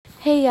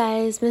Hey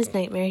guys, Miss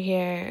Nightmare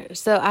here.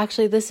 So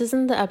actually this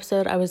isn't the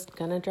episode I was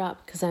gonna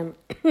drop because I'm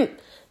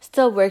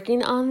still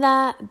working on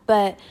that,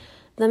 but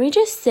let me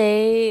just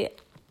say,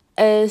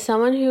 as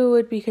someone who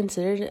would be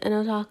considered an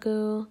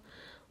otaku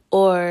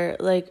or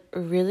like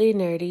really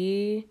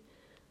nerdy,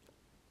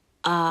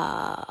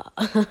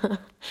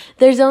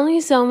 there's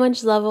only so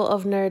much level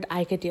of nerd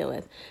I could deal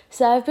with.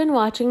 So I've been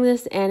watching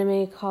this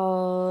anime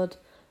called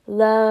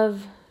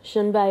Love,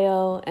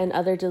 Shunbayo, and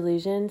Other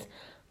Delusions.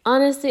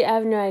 Honestly, I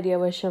have no idea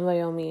what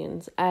Shunbayo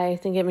means. I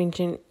think it means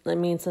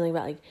something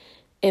about like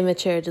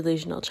immature,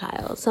 delusional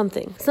child.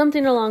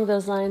 Something along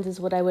those lines is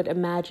what I would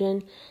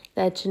imagine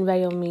that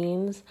Shunbayo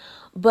means.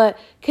 But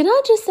can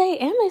I just say,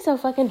 anime so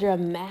fucking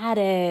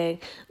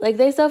dramatic. Like,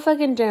 they so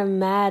fucking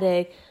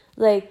dramatic.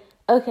 Like,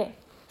 okay,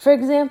 for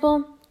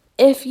example,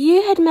 if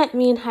you had met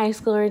me in high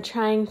school or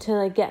trying to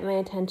like get my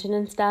attention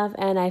and stuff,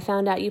 and I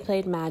found out you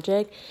played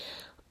Magic,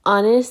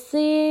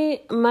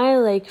 honestly, my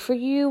like for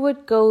you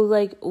would go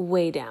like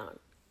way down.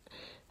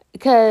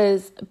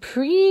 Because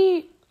pre-college,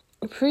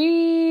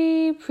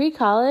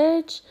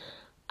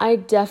 I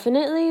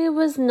definitely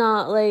was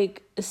not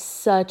like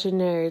such a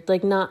nerd.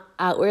 Like, not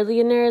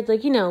outwardly a nerd,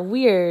 like,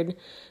 weird,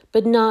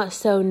 but not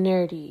so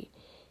nerdy.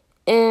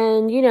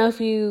 And, if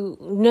you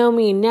know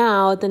me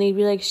now, then you'd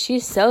be like,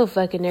 she's so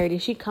fucking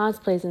nerdy. She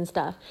cosplays and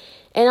stuff.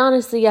 And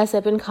honestly, yes,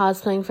 I've been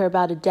cosplaying for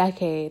about a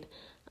decade.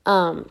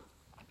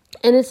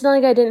 And it's not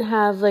like I didn't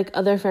have, like,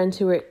 other friends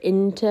who were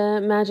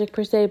into Magic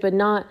per se, but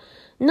not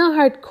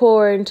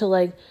hardcore into,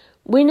 like,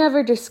 we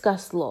never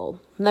discussed LOL.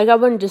 Like, I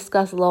wouldn't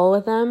discuss LOL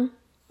with them.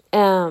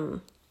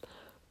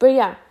 But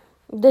yeah,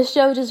 this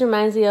show just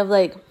reminds me of,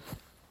 like,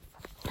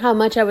 how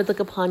much I would look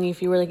upon you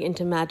if you were, like,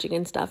 into Magic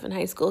and stuff in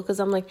high school. Because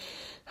I'm like,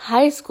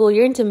 high school,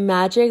 you're into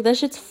Magic? That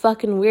shit's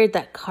fucking weird,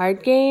 that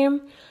card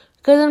game.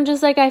 Because I'm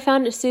just like, I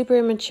found it super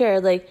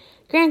immature. Like,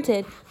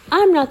 granted,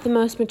 I'm not the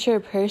most mature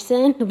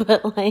person,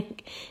 but,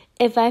 like,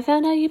 if I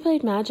found out you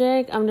played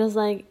Magic, I'm just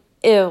like,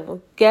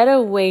 ew, get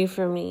away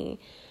from me.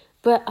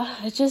 But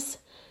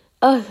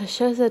the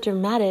show's so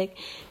dramatic.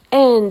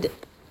 And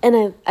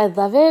I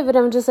love it, but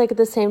I'm just like, at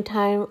the same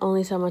time,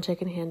 only so much I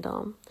can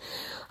handle.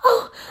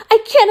 Oh, I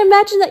can't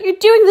imagine that you're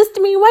doing this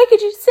to me. Why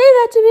could you say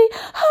that to me?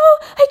 Oh,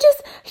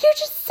 you're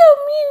just so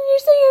mean and you're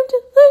saying I'm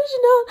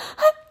delusional.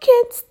 I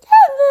can't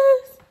stand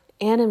this.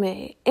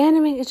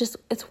 Anime is just,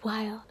 it's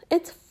wild.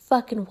 It's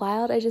fucking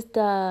wild.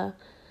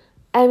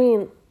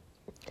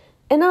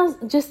 And I was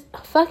just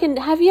fucking,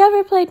 have you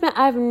ever played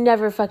I've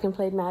never fucking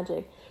played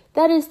Magic.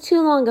 That is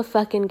too long a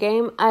fucking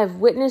game. I've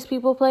witnessed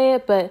people play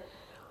it, but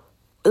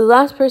the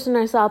last person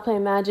I saw play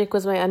Magic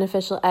was my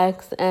unofficial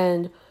ex,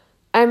 and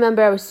I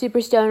remember I was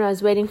super stoned, I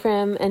was waiting for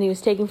him, and he was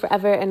taking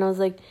forever, and I was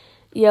like,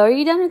 yo, are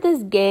you done with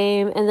this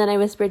game? And then I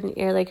whispered in his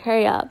ear, like,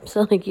 hurry up,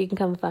 so, like, you can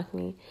come fuck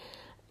me.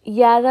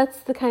 Yeah, that's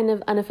the kind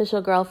of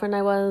unofficial girlfriend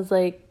I was,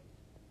 like,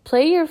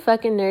 play your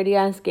fucking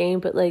nerdy-ass game,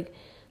 but, like,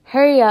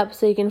 hurry up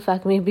so you can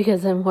fuck me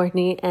because I'm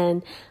horny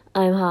and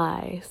I'm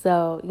high,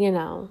 so,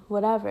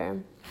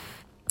 whatever.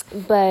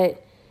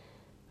 But,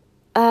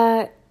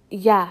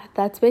 yeah,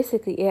 that's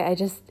basically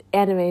it.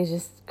 Anime is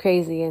just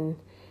crazy, and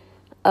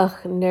ugh,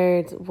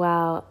 nerds,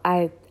 wow,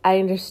 I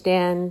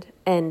understand,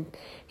 and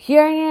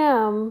here I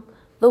am,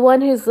 the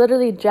one who's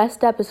literally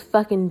dressed up as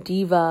fucking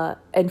diva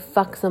and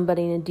fuck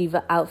somebody in a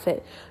diva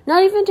outfit.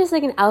 Not even just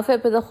like an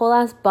outfit, but the whole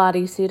ass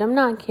bodysuit. I'm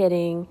not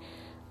kidding.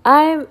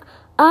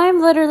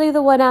 I'm literally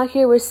the one out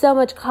here with so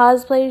much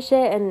cosplay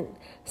shit and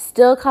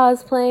still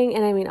cosplaying,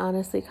 and I mean,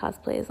 honestly,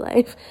 cosplay is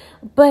life.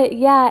 But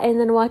yeah, and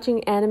then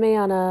watching anime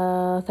on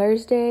a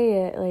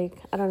Thursday at, like,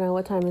 I don't know,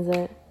 what time is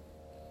it?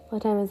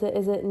 What time is it?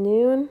 Is it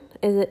noon?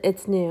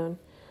 It's noon.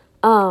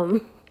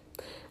 But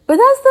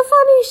that's the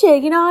funny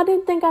shit, I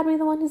didn't think I'd be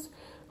the one who's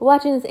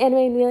watching this anime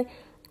and be like,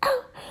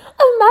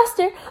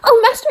 master,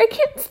 I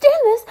can't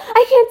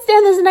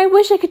stand this, and I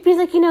wish I could be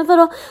like,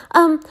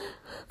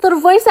 little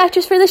voice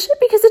actress for this shit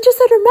because it's just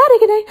so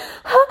dramatic, and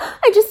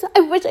I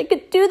wish I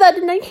could do that,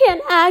 and I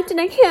can't act, and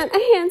I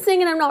can't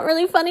sing, and I'm not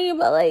really funny,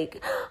 but,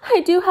 like,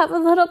 I do have a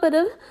little bit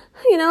of,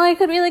 I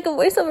could be, like, a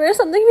voiceover or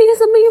something because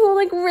some people,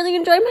 like, really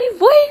enjoy my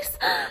voice,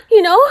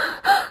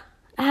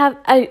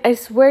 I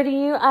swear to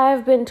you,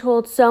 I've been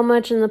told so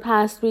much in the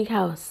past week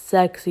how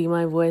sexy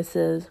my voice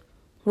is.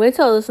 Wait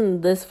till I listen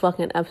to this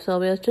fucking episode, I'll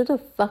be like, you're a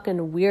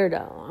fucking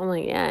weirdo. I'm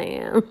like, yeah, I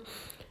am.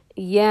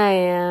 Yeah, I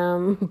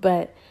am,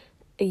 but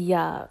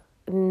yeah,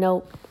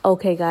 nope.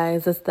 Okay,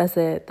 guys, that's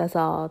it. That's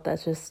all.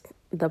 That's just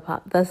the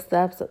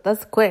episode.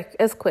 That's quick.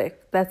 It's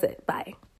quick. That's it. Bye.